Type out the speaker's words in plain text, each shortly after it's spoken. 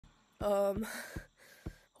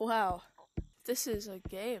Wow. This is a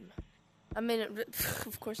game. I mean,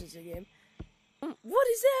 of course it's a game. What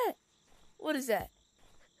is that? What is that?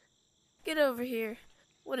 Get over here.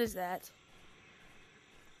 What is that?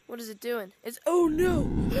 What is it doing? It's, oh no!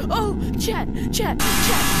 Oh, chat!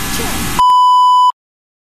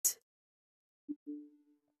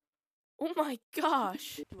 Oh my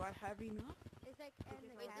gosh. Do I have enough? It's like,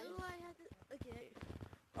 wait, do I have to, okay.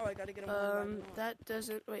 Oh, I gotta get him. That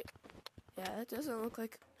doesn't, wait. Yeah, that doesn't look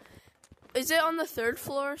like, is it on the 3rd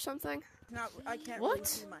floor or something? Not, I can't What? really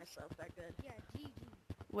see myself that good. Yeah, GG.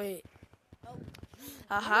 Wait. Oh,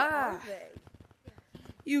 Aha! Where are they?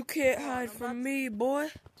 You can't Oh, hide I'm from not- me, boy.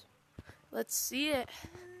 Let's see it.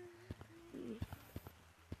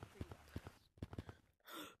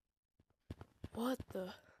 What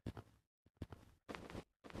the?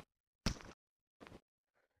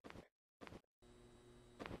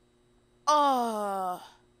 Oh.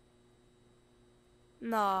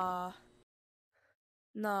 Nah.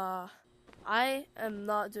 Nah. I am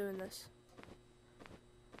not doing this.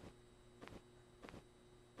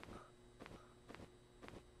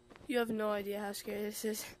 You have no idea how scary this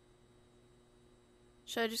is.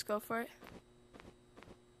 Should I just go for it?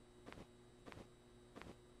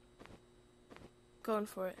 Going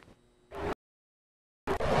for it.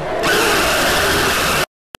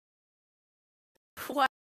 Wow.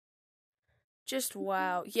 Just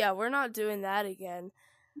wow. Yeah, we're not doing that again.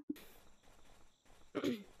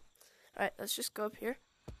 Alright, let's just go up here.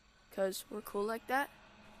 Because we're cool like that.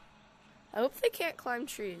 I hope they can't climb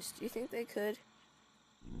trees. Do you think they could?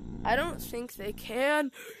 I don't think they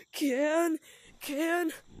can. No.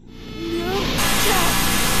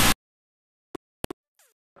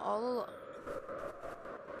 All alone.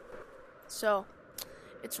 So,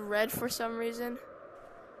 it's red for some reason.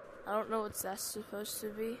 I don't know what that's supposed to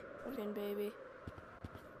be. Fucking baby.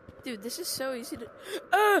 Dude, this is so easy to...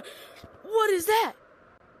 what is that?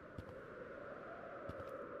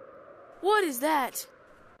 What is that?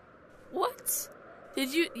 What?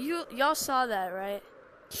 Did y'all saw that, right?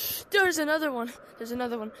 There's another one. There's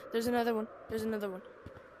another one.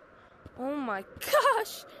 Oh my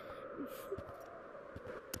gosh.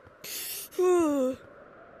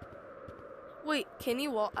 Wait, can he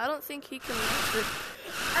walk? I don't think he can walk.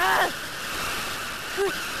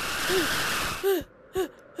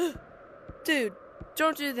 Dude,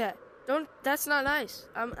 don't do that. That's not nice.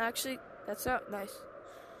 That's not nice.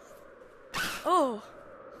 Oh,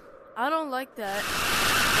 I don't like that.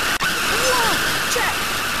 Whoa! Chat!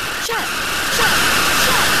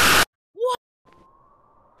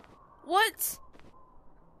 What?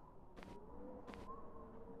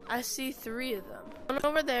 I see 3 of them. One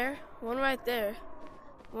over there, one right there.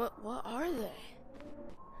 What are they?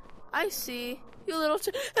 I see you little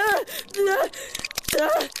he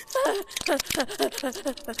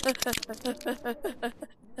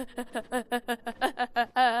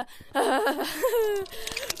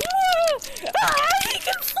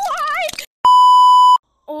can fly!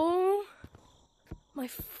 Oh my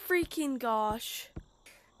freaking gosh.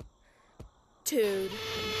 Dude.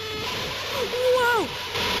 Whoa!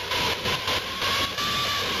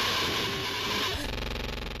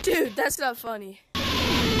 Dude, that's not funny.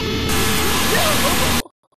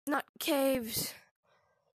 No! Not caves.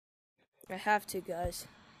 I have to, guys.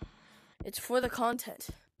 It's for the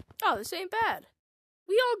content. Oh, this ain't bad.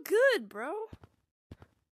 We all good, bro.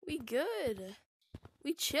 We good.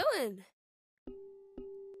 We chillin'.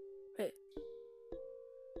 Wait.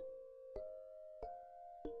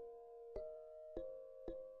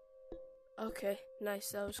 Okay,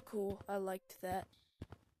 nice. That was cool. I liked that.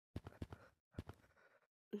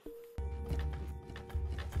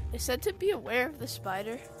 It said to be aware of the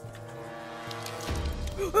spider.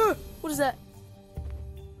 What is that?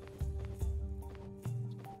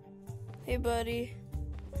 Hey, buddy.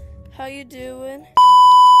 How you doing?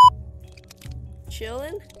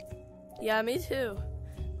 Chillin'? Yeah, me too.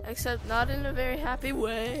 Except not in a very happy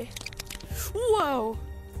way. Whoa!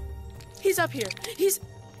 He's up here.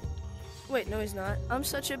 Wait, no he's not. I'm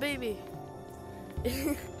such a baby.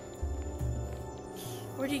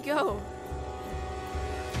 Where'd he go?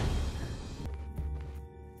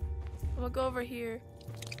 I'm gonna go over here.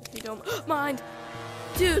 If you don't mind.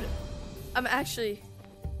 Dude! I'm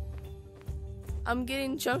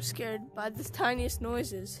getting jump scared by the tiniest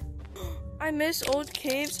noises. I miss old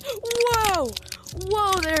caves. Whoa!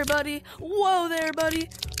 Whoa there, buddy! Whoa there, buddy!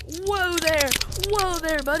 Whoa there! Whoa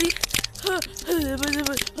there, buddy!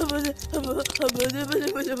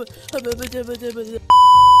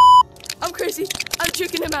 I'm crazy. I'm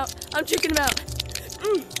juking him out.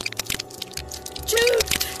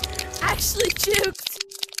 Juked! Actually juked!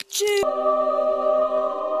 shoot.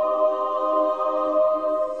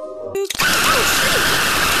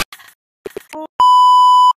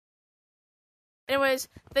 Anyways,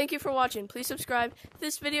 thank you for watching. Please subscribe. If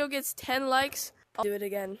this video gets 10 likes, I'll do it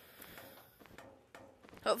again.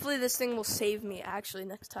 Hopefully this thing will save me actually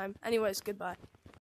next time. Anyways, goodbye.